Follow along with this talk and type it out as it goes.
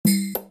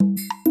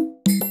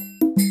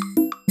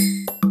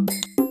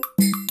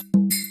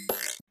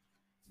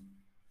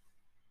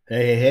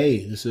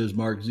Hey, this is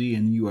Mark Z,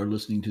 and you are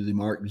listening to the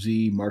Mark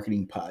Z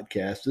Marketing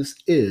Podcast. This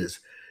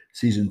is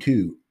season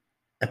 2,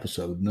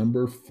 episode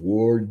number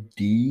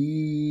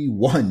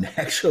 41.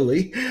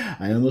 Actually,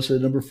 I almost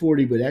said number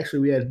 40, but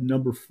actually, we had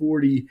number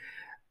 40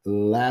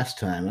 last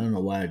time. I don't know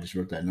why I just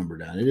wrote that number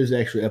down. It is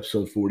actually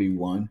episode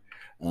 41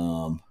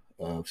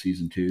 of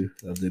season 2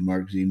 of the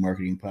Mark Z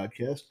Marketing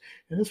Podcast,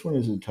 and this one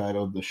is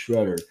entitled The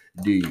Shredder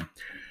D.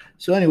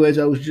 So, anyways,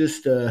 I was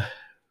just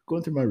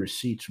going through my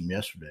receipts from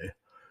yesterday.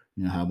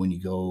 You know how when you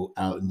go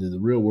out into the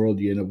real world,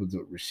 you end up with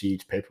the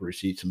receipts, paper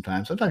receipts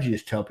sometimes. Sometimes you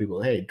just tell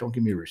people, hey, don't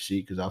give me a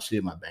receipt because I'll see it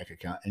in my bank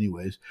account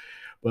anyways.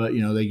 But,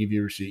 they give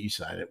you a receipt, you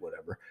sign it,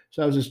 whatever.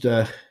 So I was just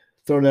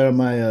throwing that on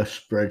my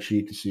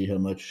spreadsheet to see how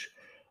much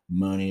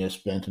money I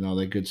spent and all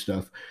that good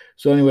stuff.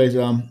 So, anyways,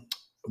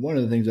 one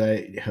of the things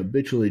I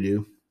habitually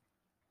do,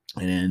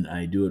 and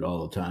I do it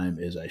all the time,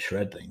 is I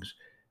shred things.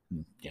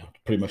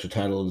 Pretty much the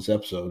title of this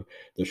episode,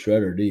 the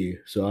Shredder D.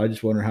 So I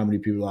just wonder how many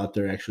people out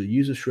there actually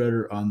use a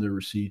shredder on their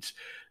receipts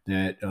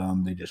that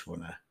they just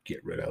want to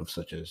get rid of,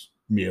 such as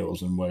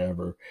meals and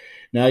whatever.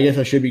 Now, I guess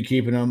I should be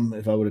keeping them.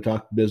 If I would have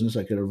talked business,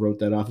 I could have wrote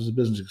that off as a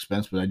business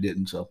expense, but I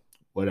didn't. So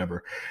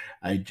whatever.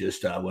 I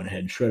just went ahead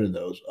and shredded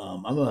those.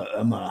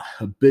 I'm a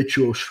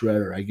habitual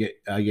shredder.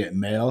 I get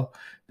mail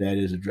that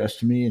is addressed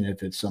to me, and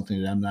if it's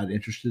something that I'm not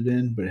interested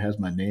in, but it has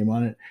my name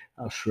on it,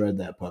 I'll shred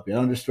that puppy. I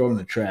don't just throw it in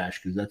the trash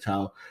because that's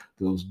how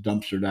those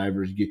dumpster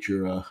divers get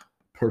your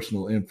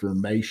personal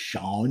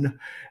information,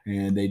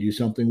 and they do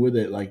something with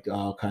it, like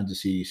all kinds of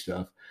seedy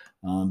stuff.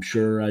 I'm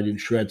sure I didn't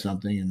shred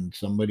something, and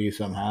somebody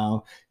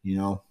somehow,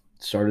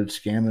 started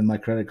scamming my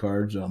credit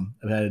cards.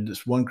 I've had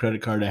this one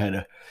credit card I had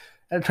to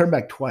turn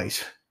back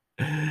twice.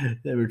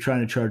 They were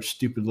trying to charge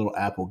stupid little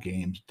Apple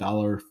games,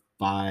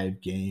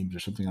 $5 games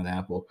or something on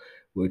Apple,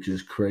 which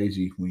is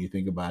crazy when you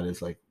think about it.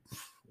 It's like,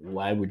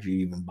 why would you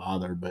even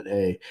bother? But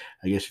hey,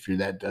 I guess if you're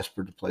that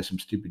desperate to play some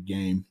stupid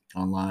game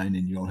online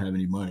and you don't have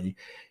any money,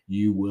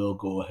 you will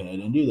go ahead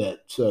and do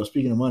that. So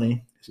speaking of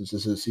money, since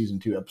this is season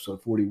 2,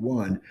 episode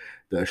 41,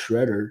 the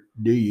Shredder,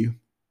 do you?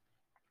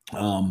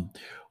 Um,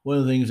 One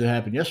of the things that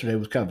happened yesterday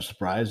was kind of a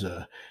surprise.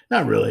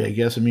 Not really, I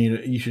guess. I mean,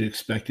 you should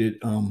expect it.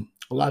 A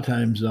lot of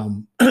times,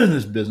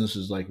 this business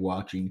is like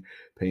watching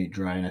paint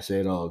dry, and I say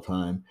it all the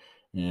time.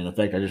 And in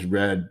fact, I just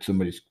read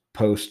somebody's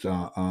post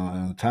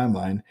on the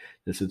timeline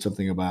that said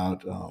something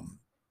about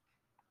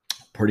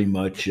pretty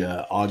much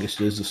August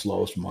is the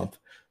slowest month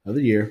of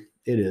the year.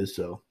 It is.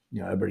 So,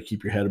 everybody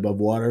keep your head above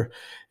water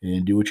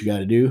and do what you got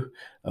to do.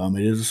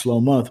 It is a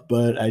slow month,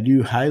 but I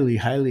do highly,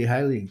 highly,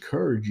 highly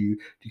encourage you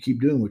to keep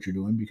doing what you're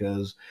doing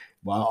because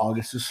while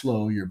August is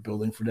slow, you're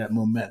building for that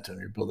momentum.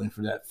 You're building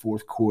for that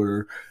fourth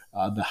quarter,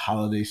 the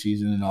holiday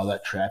season, and all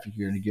that traffic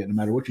you're going to get. No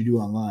matter what you do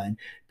online,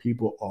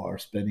 people are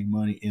spending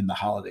money in the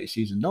holiday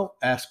season. Don't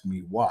ask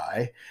me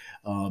why.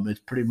 It's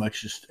pretty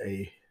much just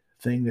a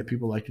thing that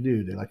people like to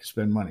do. They like to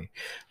spend money.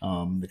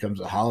 It comes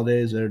to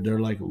holidays, they're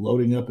like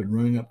loading up and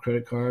running up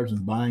credit cards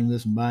and buying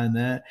this and buying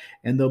that,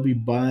 and they'll be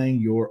buying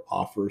your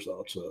offers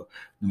also,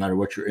 no matter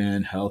what you're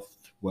in, health,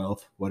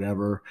 wealth,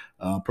 whatever,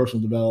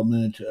 personal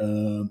development.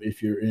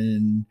 If you're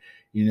in,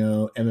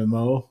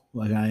 MMO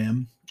like I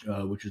am,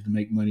 which is to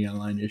make money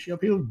online ish,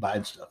 people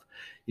buy stuff.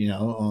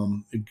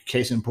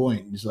 Case in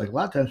point, it's like a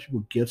lot of times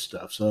people gift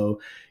stuff. So,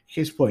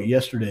 case in point,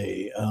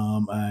 yesterday,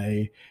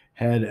 I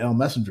had L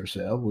Messenger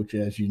sale, which,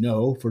 as you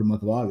know, for the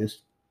month of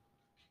August,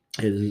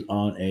 it is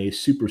on a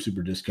super,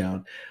 super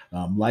discount,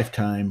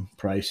 lifetime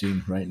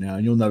pricing right now.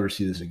 And you'll never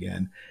see this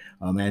again.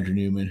 Andrew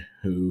Newman,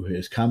 who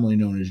is commonly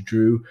known as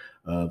Drew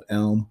of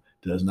Elm,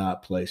 does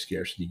not play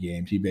scarcity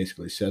games. He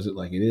basically says it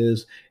like it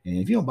is. And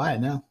if you don't buy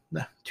it now,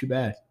 nah, too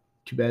bad.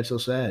 Too bad, so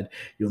sad.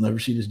 You'll never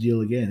see this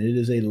deal again. It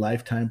is a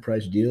lifetime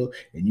price deal,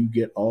 and you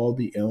get all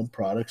the Elm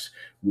products,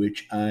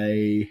 which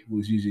I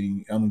was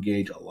using Elm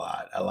Engage a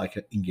lot. I like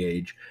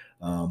Engage.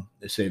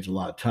 It saves a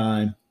lot of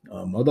time.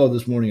 Although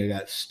this morning I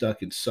got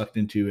stuck and sucked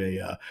into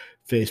a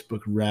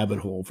Facebook rabbit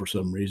hole for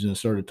some reason. I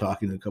started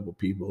talking to a couple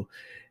people,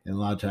 and a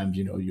lot of times,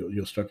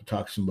 you'll start to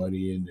talk to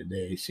somebody, and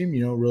they seem,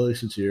 really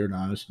sincere and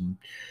honest, and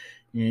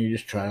you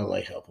just try to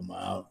like help them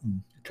out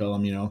and tell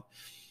them,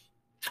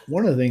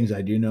 one of the things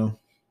I do know,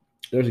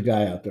 there's a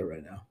guy out there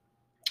right now,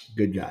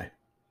 good guy,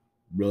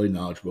 really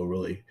knowledgeable,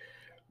 really,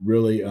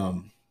 really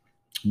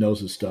knows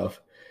his stuff,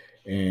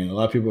 and a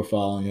lot of people are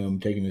following him,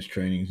 taking his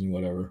trainings and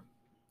whatever.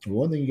 But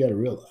one thing you got to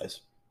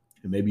realize,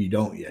 and maybe you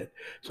don't yet,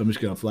 so I'm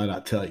just going to flat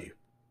out tell you,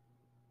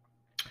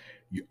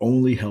 you're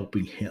only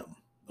helping him.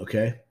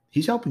 Okay,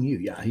 he's helping you.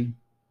 Yeah, he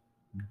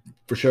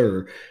for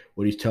sure.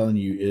 What he's telling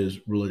you is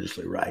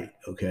religiously right.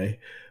 Okay,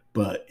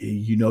 but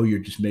you're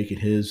just making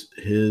his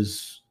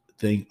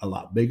thing a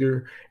lot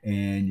bigger,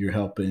 and you're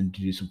helping to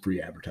do some free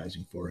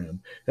advertising for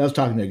him. I was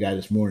talking to a guy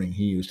this morning.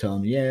 He was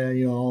telling me,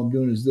 yeah, all I'm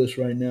doing is this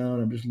right now,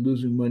 and I'm just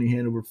losing money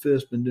hand over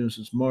fist. Been doing it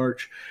since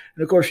March,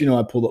 and of course,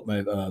 I pulled up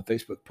my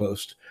Facebook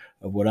post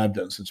of what I've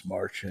done since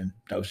March, and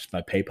that was just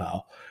my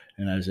PayPal.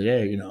 And I said,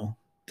 hey,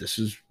 this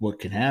is what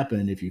can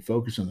happen if you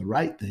focus on the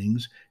right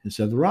things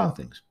instead of the wrong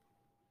things.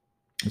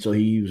 And so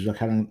he was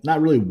kind of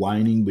not really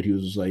whining, but he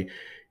was just like,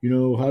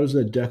 how does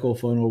that decal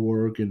funnel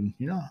work? And,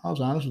 I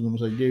was honest with him. I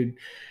was like, dude,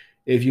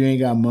 if you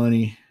ain't got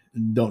money,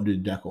 don't do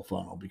the decal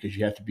funnel because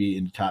you have to be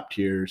in the top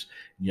tiers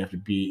and you have to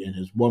be in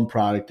his one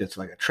product that's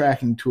like a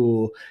tracking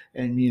tool.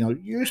 And, you're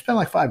going to spend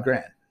like 5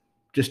 grand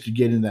just to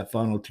get in that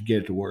funnel to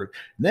get it to work.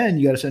 And then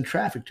you got to send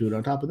traffic to it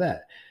on top of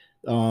that.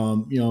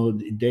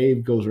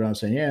 Dave goes around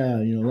saying, yeah,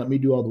 let me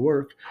do all the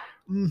work.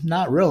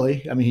 Not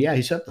really. I mean, yeah,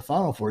 he set up the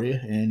funnel for you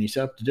and he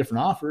set up the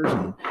different offers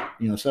and,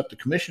 set up the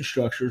commission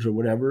structures or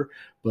whatever,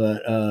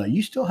 but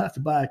you still have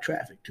to buy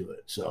traffic to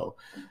it. So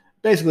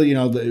basically,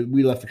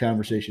 we left the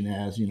conversation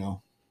as,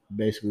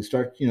 basically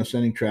start,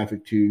 sending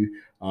traffic to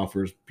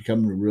offers,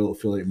 becoming a real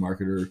affiliate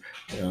marketer,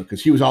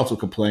 because he was also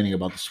complaining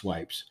about the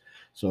swipes.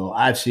 So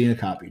I've seen a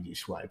copy of these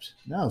swipes.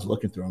 Now I was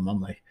looking through them. I'm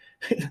like,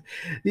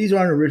 these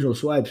aren't original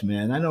swipes,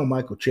 man. I know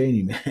Michael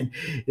Cheney, man.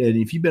 And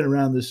if you've been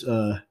around this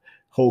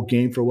whole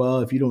game for a while,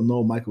 if you don't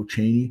know Michael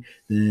Cheney,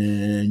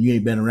 then you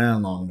ain't been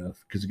around long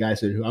enough. Because the guy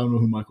said, I don't know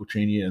who Michael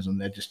Cheney is. And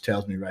that just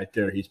tells me right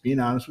there. He's being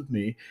honest with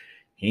me.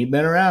 He ain't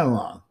been around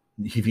long.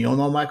 If you don't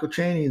know Michael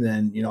Cheney,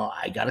 then,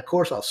 I got a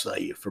course I'll sell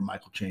you for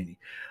Michael Cheney.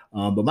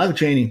 But Michael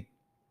Cheney,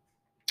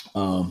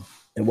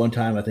 at one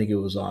time, I think it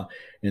was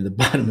in the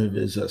bottom of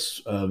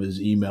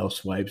his email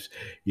swipes.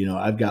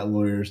 I've got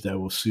lawyers that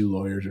will sue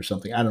lawyers or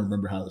something. I don't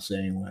remember how the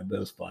saying went, but it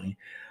was funny.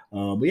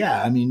 But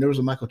yeah, I mean, there was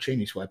a Michael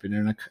Cheney swipe in there,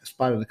 and I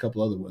spotted a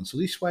couple other ones. So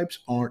these swipes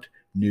aren't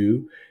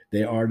new;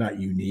 they are not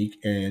unique,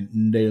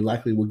 and they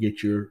likely will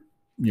get your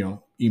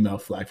email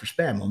flag for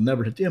spam. They'll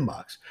never hit the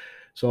inbox.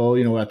 So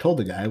what I told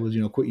the guy was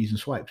quit using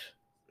swipes,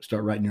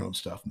 start writing your own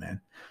stuff,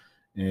 man.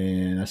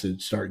 And I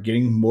said, start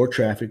getting more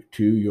traffic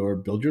to your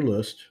build your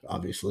list.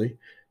 Obviously,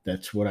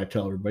 that's what I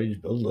tell everybody: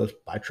 just build a list,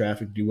 buy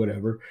traffic, do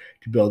whatever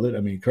to build it. I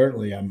mean,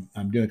 currently I'm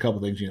doing a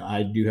couple things.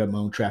 I do have my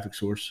own traffic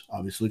source,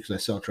 obviously, because I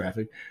sell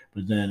traffic.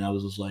 But then I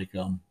was just like,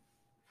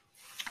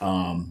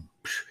 I've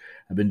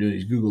been doing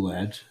these Google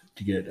ads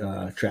to get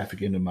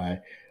traffic into my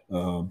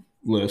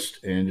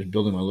list and just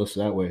building my list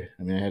that way.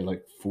 I mean, I had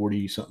like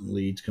 40 something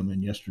leads come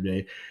in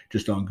yesterday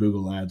just on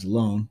Google ads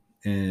alone.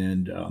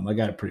 And I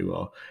got it pretty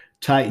well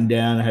tightened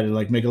down. I had to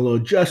like make a little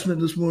adjustment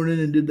this morning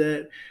and did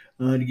that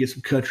to get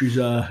some countries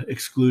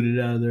excluded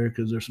out of there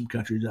because there's some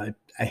countries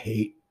I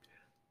hate.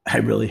 I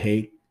really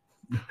hate.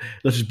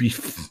 Let's just be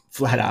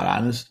flat out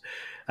honest.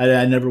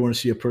 I never want to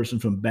see a person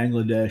from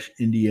Bangladesh,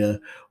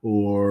 India,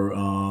 or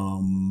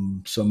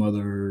some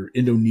other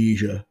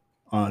Indonesia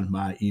on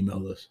my email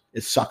list.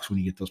 It sucks when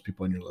you get those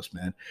people on your list,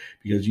 man,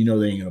 because they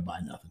ain't gonna buy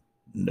nothing.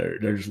 They're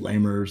just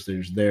lamers.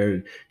 They're just there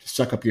to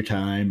suck up your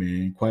time,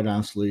 and quite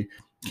honestly,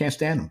 can't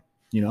stand them.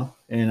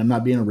 And I'm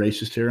not being a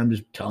racist here. I'm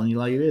just telling you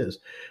like it is.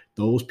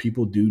 Those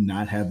people do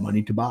not have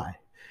money to buy.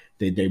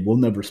 They will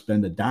never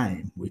spend a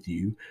dime with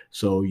you.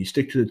 So you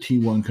stick to the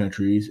T1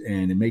 countries,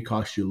 and it may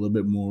cost you a little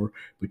bit more,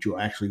 but you'll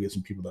actually get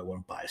some people that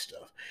want to buy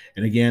stuff.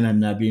 And again, I'm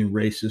not being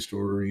racist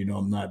or,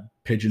 I'm not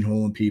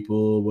pigeonholing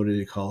people. What do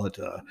they call it?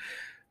 I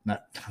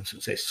was going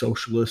to say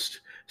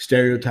socialist,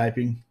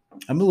 stereotyping.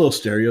 I'm a little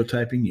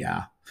stereotyping,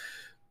 yeah.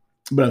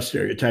 But I'm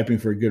stereotyping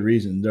for a good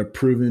reason. They're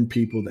proven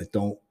people that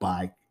don't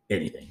buy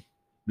anything.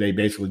 They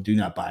basically do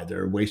not buy.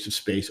 They're a waste of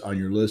space on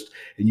your list,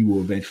 and you will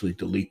eventually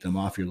delete them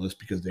off your list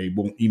because they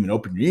won't even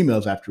open your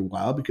emails after a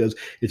while because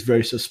it's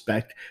very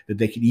suspect that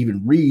they can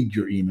even read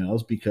your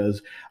emails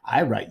because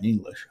I write in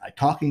English. I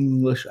talk in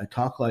English. I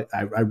talk like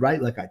I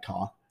write like I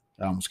talk.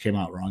 I almost came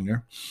out wrong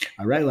there.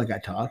 I write like I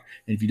talk.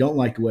 And if you don't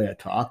like the way I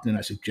talk, then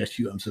I suggest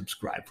you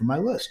unsubscribe from my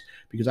list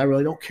because I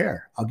really don't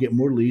care. I'll get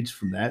more leads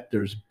from that.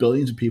 There's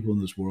billions of people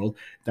in this world.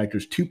 In fact,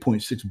 there's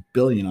 2.6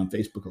 billion on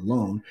Facebook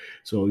alone.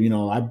 So,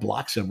 I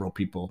block several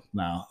people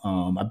now.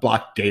 I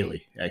block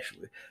daily,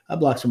 actually. I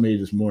blocked somebody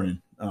this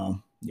morning.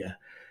 Yeah.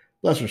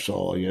 Bless her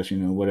soul, I guess,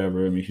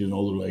 whatever. I mean, she's an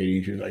older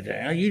lady. She's like,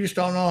 oh, you just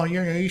don't know. You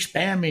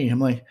spam me. I'm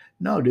like,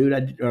 no,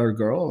 dude, or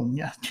girl,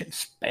 yeah, I didn't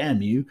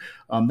spam you.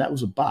 That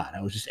was a bot.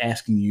 I was just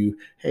asking you,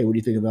 hey, what do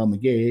you think of Elma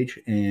Gage?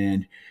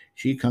 And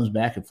she comes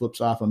back and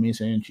flips off on me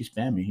saying she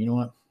spammed me. You know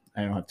what?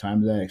 I don't have time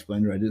for that. I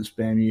explained to her I didn't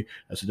spam you.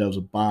 I said that was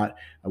a bot.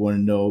 I want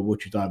to know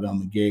what you thought of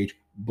Elma Gage.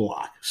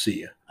 Block.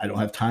 See ya. I don't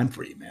have time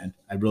for you, man.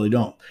 I really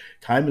don't.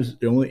 Time is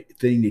the only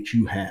thing that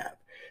you have.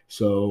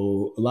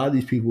 So a lot of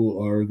these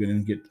people are going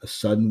to get a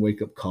sudden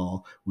wake-up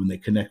call when they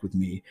connect with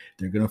me.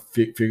 They're going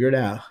to figure it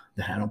out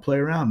that I don't play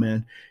around,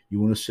 man. You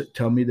want to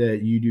tell me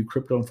that you do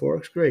crypto and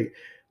Forex? Great.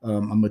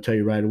 I'm going to tell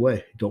you right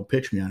away, don't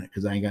pitch me on it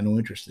because I ain't got no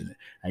interest in it.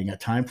 I ain't got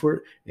time for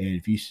it.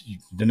 And if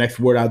the next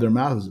word out of their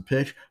mouth is a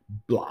pitch,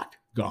 blocked,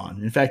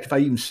 gone. In fact, if I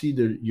even see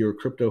that you're a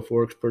crypto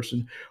Forex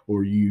person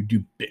or you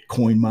do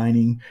Bitcoin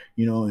mining,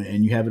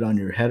 and you have it on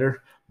your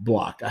header,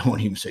 blocked. I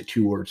won't even say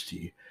 2 words to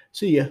you.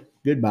 See ya.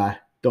 Goodbye.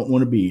 Don't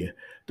want to be you.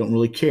 Don't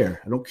really care.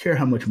 I don't care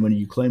how much money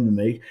you claim to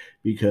make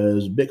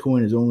because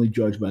Bitcoin is only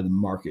judged by the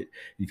market.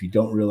 If you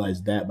don't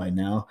realize that by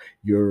now,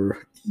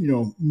 your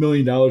 $1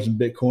 million in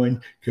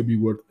Bitcoin could be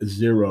worth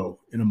 0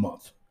 in a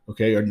month,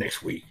 okay, or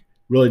next week.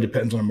 Really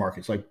depends on the market.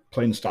 It's like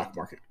playing the stock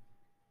market.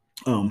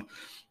 The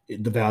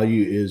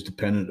value is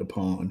dependent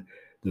upon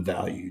the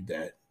value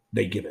that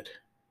they give it.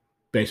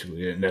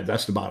 basically, and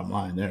that's the bottom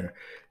line there.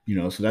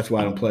 So that's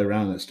why I don't play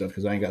around with that stuff,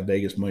 because I ain't got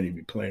Vegas money to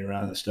be playing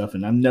around with that stuff.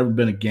 And I've never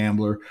been a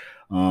gambler.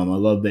 I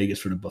love Vegas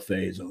for the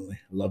buffets only.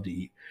 I love to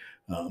eat.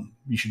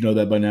 You should know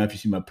that by now if you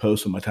see my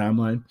posts on my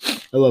timeline.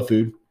 I love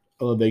food.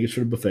 I love Vegas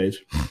for the buffets.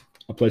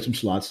 I played some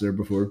slots there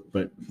before,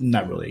 but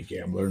not really a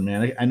gambler,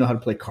 man. I know how to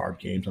play card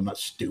games. I'm not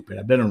stupid.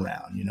 I've been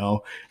around,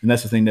 and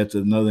that's the thing. That's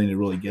another thing that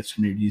really gets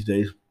to me these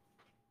days.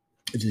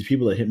 It's these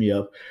people that hit me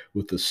up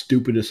with the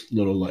stupidest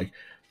little like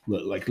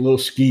little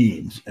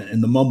schemes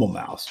and the mumble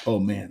mouse. Oh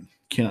man,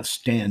 cannot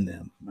stand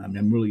them. I mean,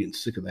 I'm really getting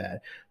sick of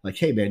that. Like,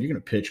 hey man, you're gonna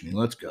pitch me.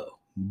 Let's go.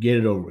 Get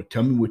it over with.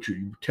 Tell me what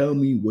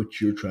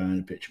you're trying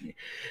to pitch me.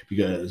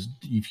 Because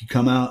if you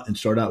come out and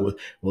start out with,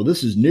 well,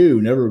 this is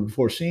new, never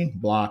before seen,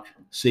 block,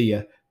 see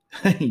ya.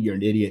 You're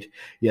an idiot.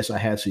 Yes, I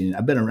have seen it.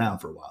 I've been around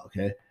for a while,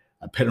 okay?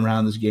 I've been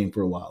around this game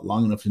for a while,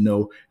 long enough to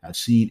know I've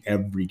seen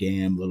every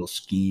damn little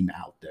scheme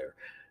out there.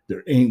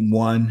 There ain't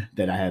one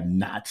that I have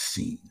not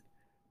seen.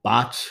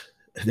 Bots,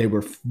 they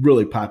were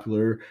really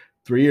popular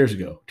 3 years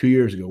ago, 2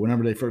 years ago,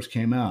 whenever they first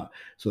came out.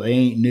 So they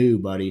ain't new,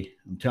 buddy.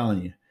 I'm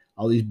telling you.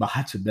 All these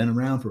bots have been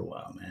around for a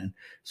while, man.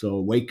 So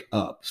wake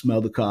up,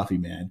 smell the coffee,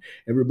 man.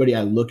 Everybody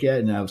I look at,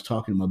 and I was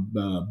talking to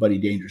my buddy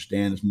Dangerous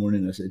Dan this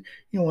morning. I said,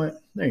 you know what?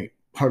 There ain't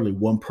hardly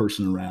one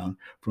person around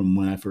from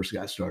when I first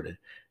got started.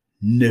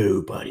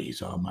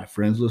 Nobody's on my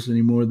friends list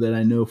anymore that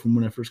I know from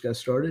when I first got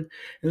started. And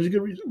there's a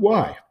good reason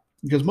why.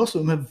 Because most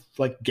of them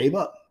have gave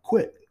up,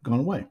 quit,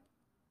 gone away.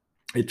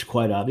 It's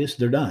quite obvious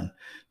they're done.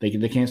 They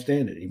can't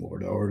stand it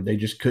anymore, or they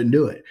just couldn't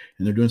do it,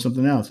 and they're doing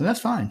something else, and that's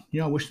fine.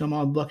 I wish them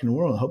all the luck in the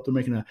world. I hope they're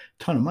making a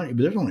ton of money,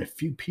 but there's only a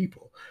few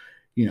people,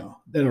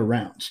 that are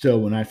around still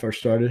when I first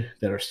started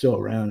that are still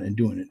around and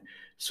doing it.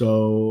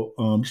 So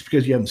just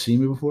because you haven't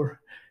seen me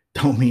before,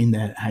 don't mean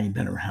that I ain't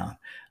been around.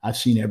 I've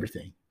seen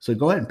everything. So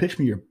go ahead and pitch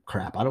me your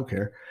crap. I don't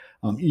care.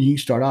 You can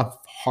start off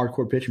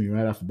hardcore pitching me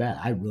right off the bat.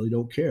 I really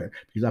don't care,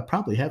 because I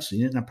probably have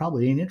seen it and I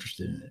probably ain't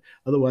interested in it.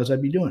 Otherwise,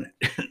 I'd be doing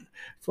it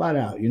flat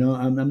out.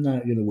 I'm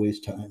not going to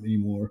waste time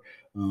anymore.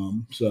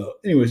 So,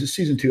 anyways, it's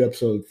season 2,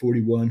 episode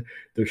 41.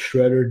 The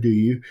Shredder, do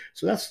you?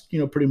 So that's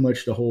pretty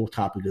much the whole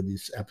topic of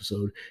this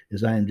episode.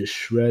 Is I am just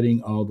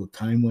shredding all the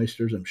time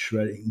wasters. I'm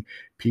shredding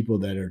people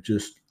that are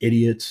just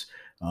idiots.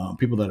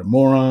 People that are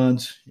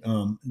morons.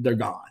 They're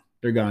gone.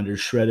 They're gone. They're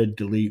shredded,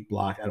 delete,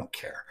 block. I don't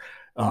care.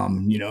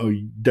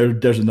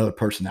 There's another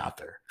person out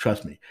there.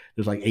 Trust me.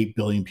 There's like 8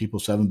 billion people,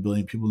 7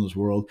 billion people in this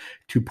world,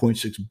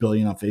 2.6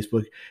 billion on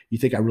Facebook. You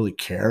think I really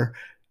care?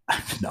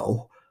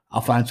 No,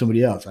 I'll find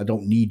somebody else. I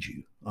don't need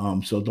you.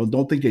 So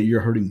don't think that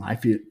you're hurting my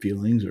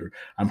feelings or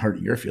I'm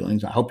hurting your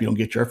feelings. I hope you don't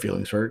get your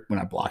feelings hurt when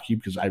I block you,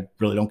 because I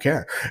really don't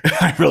care.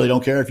 I really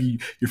don't care if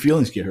your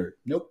feelings get hurt.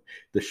 Nope.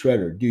 The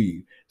Shredder, do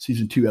you?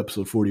 Season 2,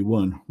 episode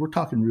 41. We're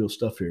talking real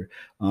stuff here.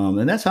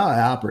 And that's how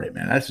I operate,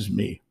 man. That's just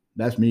me.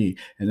 That's me.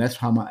 And that's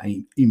how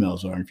my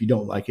emails are. And if you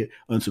don't like it,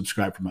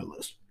 unsubscribe from my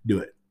list. Do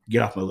it.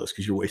 Get off my list,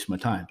 because you're wasting my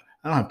time.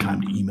 I don't have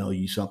time to email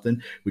you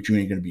something which you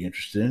ain't going to be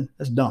interested in.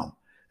 That's dumb.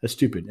 That's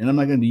stupid. And I'm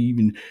not going to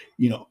even,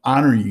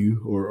 honor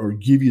you or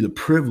give you the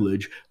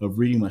privilege of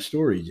reading my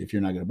stories if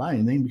you're not going to buy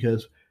anything,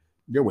 because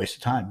you're a waste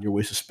of time. You're a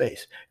waste of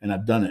space. And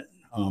I've done it.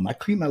 I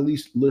clean my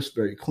list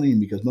very clean,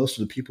 because most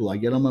of the people I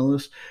get on my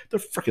list, they're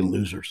freaking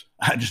losers.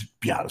 I just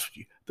be honest with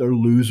you. They're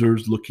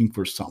losers looking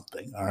for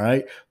something. All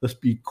right. Let's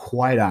be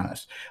quite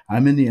honest.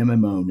 I'm in the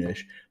MMO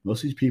niche. Most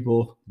of these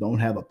people don't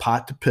have a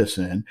pot to piss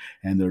in,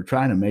 and they're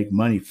trying to make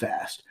money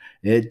fast.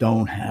 It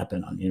don't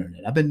happen on the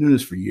internet. I've been doing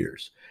this for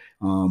years.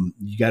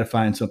 You got to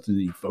find something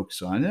that you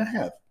focus on, and I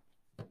have.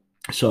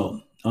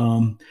 So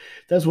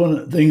that's one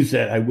of the things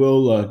that I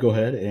will go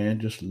ahead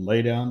and just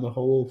lay down the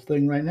whole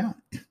thing right now.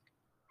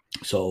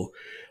 So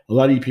a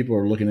lot of you people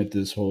are looking at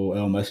this whole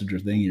L Messenger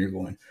thing, and you're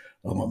going,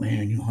 oh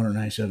man,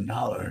 $197.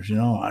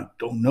 I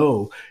don't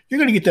know. You're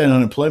going to get that in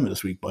unemployment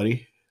this week,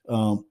 buddy.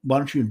 Why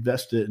don't you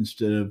invest it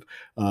instead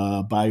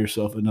of buy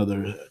yourself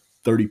another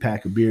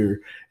 30-pack of beer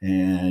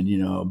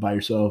and, buy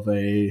yourself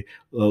a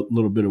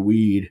little bit of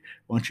weed?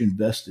 Why don't you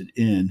invest it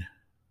in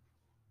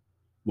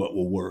what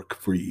will work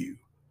for you?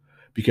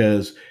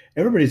 Because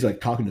everybody's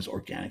talking this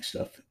organic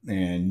stuff,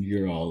 and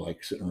you're all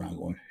sitting around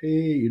going, hey,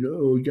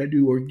 you got to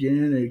do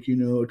organic,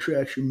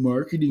 attraction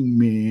marketing,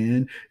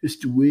 man. It's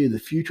the way of the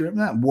future. I'm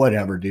not,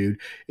 whatever, dude.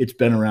 It's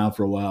been around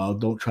for a while.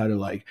 Don't try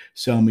to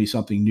sell me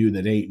something new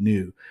that ain't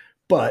new.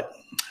 But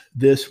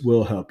this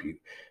will help you.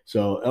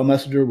 So L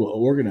Messenger will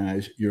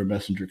organize your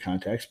messenger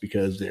contacts,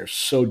 because they're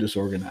so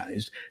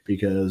disorganized,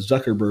 because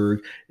Zuckerberg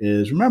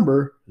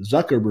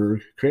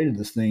created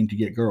this thing to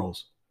get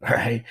girls. All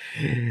right.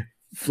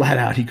 Flat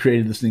out, he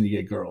created this thing to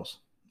get girls.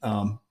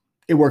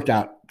 It worked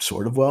out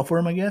sort of well for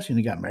him, I guess.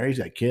 He got married, he's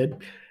got a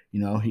kid.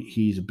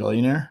 He's a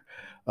billionaire.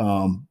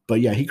 But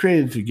yeah, he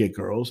created it to get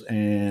girls,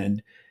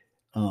 and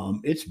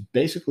it's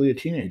basically a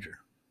teenager.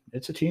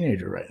 It's a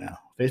teenager right now.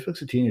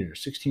 Facebook's a teenager,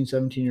 16,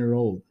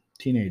 17-year-old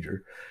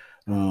teenager.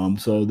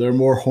 So they're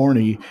more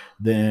horny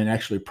than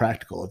actually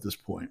practical at this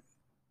point.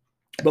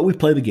 But we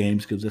play the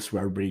games because that's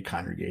where everybody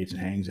congregates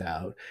and hangs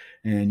out.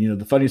 And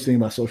the funniest thing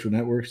about social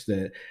networks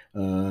that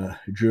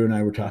Drew and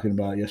I were talking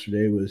about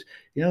yesterday was,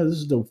 this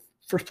is the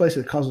first place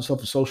that calls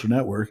itself a social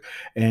network,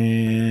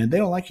 and they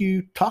don't like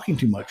you talking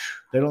too much.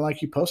 They don't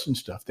like you posting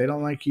stuff. They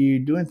don't like you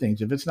doing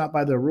things. If it's not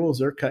by their rules,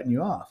 they're cutting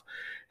you off.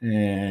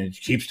 And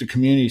it keeps the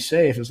community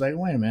safe. It's like,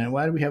 wait a minute,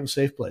 why do we have a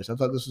safe place? I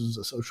thought this was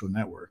a social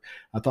network.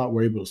 I thought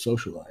we're able to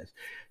socialize.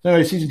 So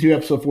anyway, season 2,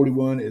 episode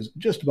 41 is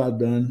just about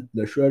done.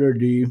 The Shredder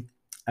D.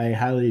 I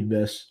highly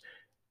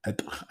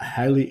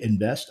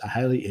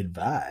highly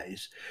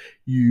advise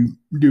you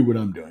do what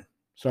I'm doing.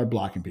 Start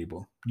blocking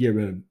people. Get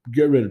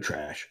rid of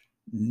trash.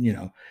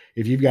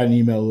 If you've got an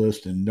email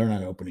list and they're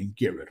not opening,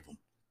 get rid of them.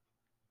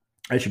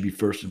 That should be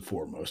first and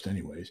foremost,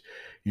 anyways.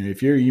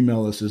 If your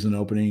email list isn't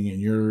opening and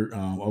your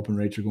open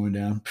rates are going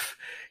down,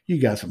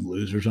 you got some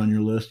losers on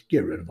your list.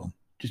 Get rid of them.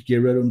 Just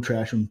get rid of them,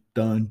 trash them,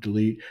 done,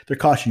 delete. They're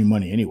costing you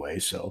money anyway,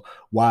 so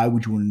why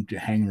would you want to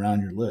hang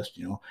around your list?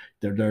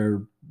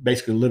 They're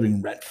basically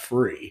living rent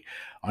free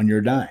on your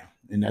dime,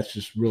 and that's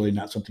just really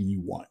not something you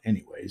want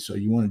anyway. So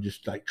you want to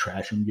just like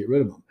trash them, get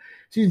rid of them.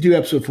 Season 2,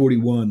 episode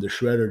 41, The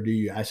Shredder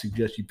D. I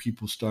suggest you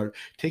people start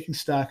taking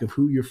stock of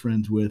who you're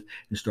friends with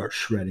and start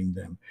shredding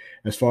them.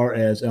 As far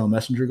as L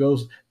Messenger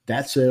goes,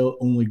 that sale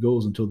only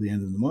goes until the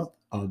end of the month,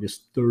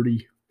 August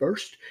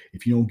 31st.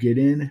 If you don't get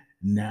in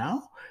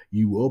now,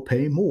 you will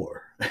pay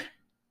more.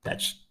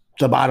 That's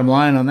the bottom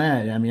line on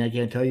that. I mean, I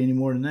can't tell you any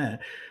more than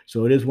that.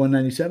 So it is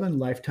 $197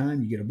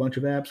 lifetime. You get a bunch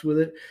of apps with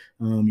it.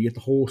 You get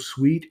the whole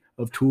suite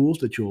of tools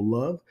that you'll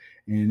love,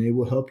 and it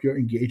will help your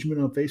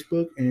engagement on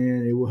Facebook,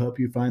 and it will help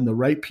you find the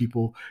right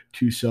people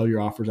to sell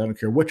your offers. I don't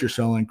care what you're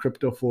selling,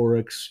 crypto,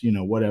 Forex,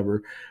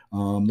 whatever.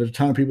 There's a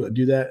ton of people that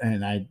do that,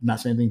 and I'm not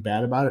saying anything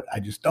bad about it.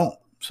 I just don't.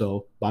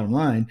 So bottom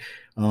line,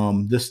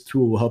 this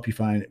tool will help you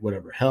find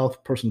whatever,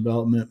 health, personal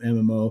development,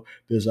 MMO,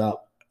 BizOp,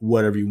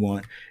 whatever you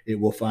want. It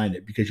will find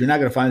it, because you're not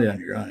going to find it on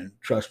your own.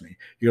 Trust me.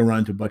 You're going to run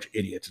into a bunch of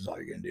idiots is all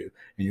you're going to do,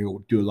 and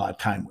you'll do a lot of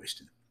time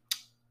wasting.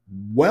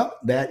 Well,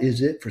 that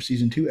is it for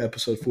season 2,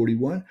 episode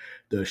 41,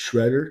 The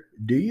Shredder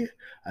D.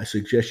 I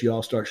suggest you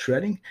all start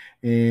shredding.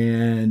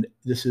 And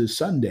this is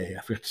Sunday.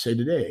 I forgot to say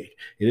today.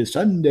 It is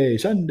Sunday.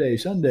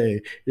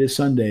 It is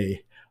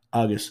Sunday,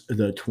 August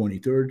the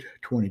 23rd,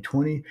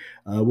 2020.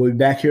 We'll be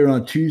back here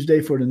on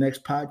Tuesday for the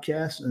next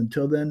podcast.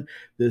 Until then,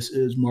 this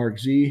is Mark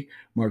Z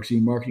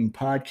Marketing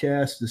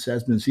Podcast. This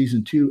has been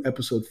season 2,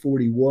 episode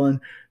 41,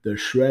 The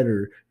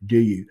Shredder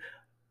D.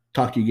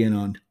 Talk to you again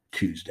on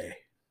Tuesday.